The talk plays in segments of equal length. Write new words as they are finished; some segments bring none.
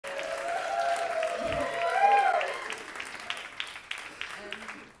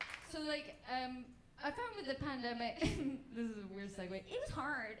with the pandemic, this is a weird segue. It was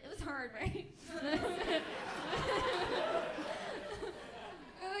hard, right?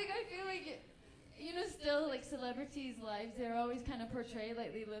 I feel like, you know, still like celebrities' lives, they're always kind of portrayed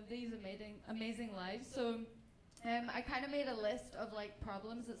like they live these amazing lives. So I kind of made a list of like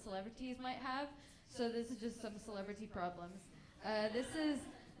problems that celebrities might have. So this is just some celebrity problems. This is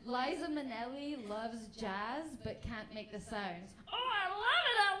Liza Minnelli loves jazz but can't make the sounds. Oh, I love it.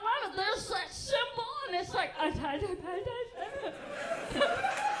 There's that cymbal and it's like, and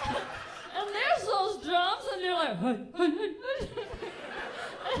there's those drums and they're like, and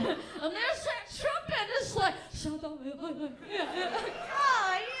there's that trumpet, it's like, shut up. Oh, yeah,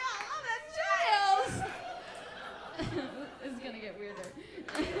 I love that jazz. It's gonna get weirder.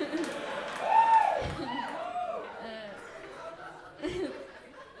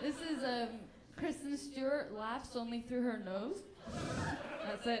 This is Kristen Stewart laughs only through her nose.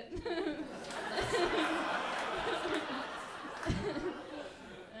 That's it.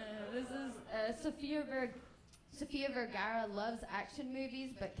 This is Sofia Vergara loves action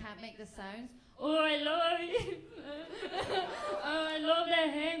movies but can't make the sounds. Oh, I love it. Oh, I love that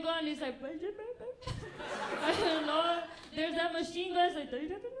handgun. It's like, I love. There's that machine gun. It's like,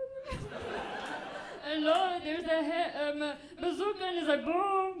 I love it. There's that bazooka and it's like,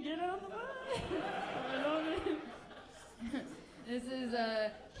 boom, get out of the way. I love it. This is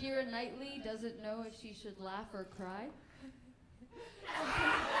Keira Knightley doesn't know if she should laugh or cry.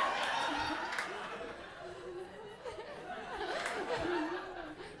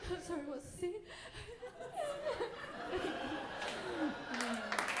 I'm sorry, what's the scene?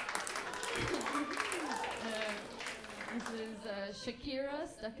 This is Shakira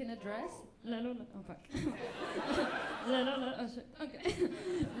stuck in a dress. Oh, fuck. Okay.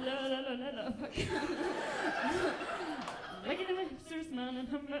 Fuck. Look at the hipsters, man, and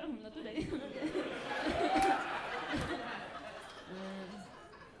not today.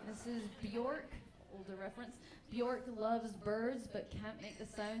 This is Bjork, older reference. Bjork loves birds but can't make the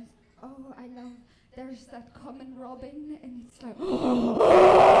sounds. Oh, I love. There's that common robin, and it's like.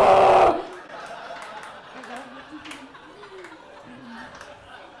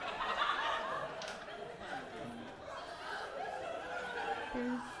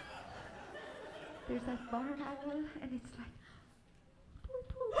 There's that barn owl, and it's like.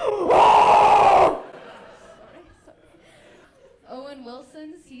 Sorry. Owen Wilson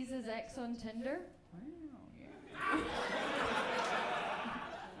sees his ex on Tinder.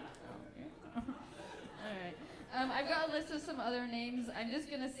 Alright. I've got a list of some other names. I'm just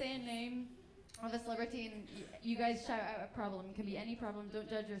going to say a name of a celebrity, and you guys shout out a problem. It can be any problem. Don't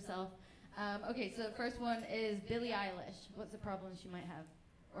judge yourself. Okay, so the first one is Billie Eilish. What's the problem she might have?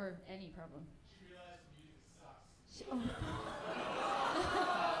 Or any problem? She realized music sucks.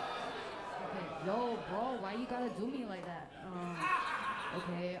 Okay, yo, bro, why you gotta do me like that?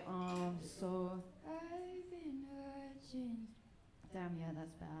 Okay, so I've been watching. Damn, yeah,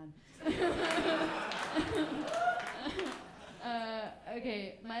 that's bad.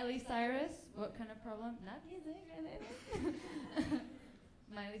 Okay, Miley Cyrus. What kind of problem? Not music, right?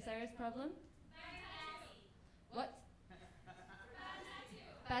 Miley Cyrus problem? What?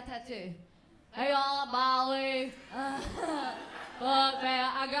 Bad tattoo. Hey y'all, Molly. Fuck, man,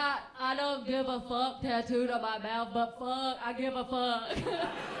 I don't give a fuck tattooed on my mouth, but fuck, I give a fuck.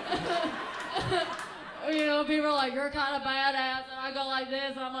 You know, people are like, you're kind of badass, and I go like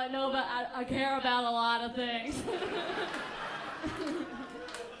this, and I'm like, no, but I care about a lot of things.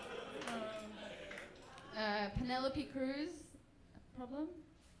 Penelope Cruz, problem?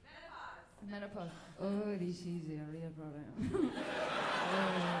 Menopause. Oh, this is a real problem.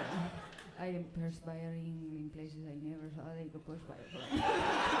 I am perspiring in places I never thought I could perspire from.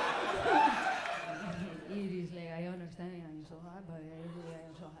 It is like, I understand I'm so hot, but really I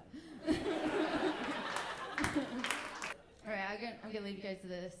am so hot. Alright, I'm gonna leave you guys to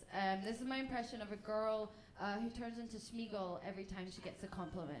this. This is my impression of a girl who turns into Smeagol every time she gets a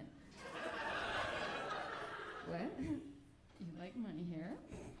compliment. What? You like my hair?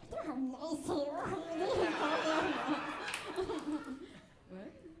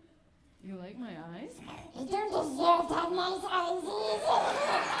 What? You like my eyes? You don't deserve to have nice eyes.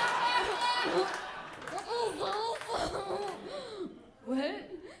 What?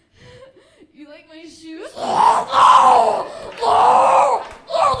 You like my shoes?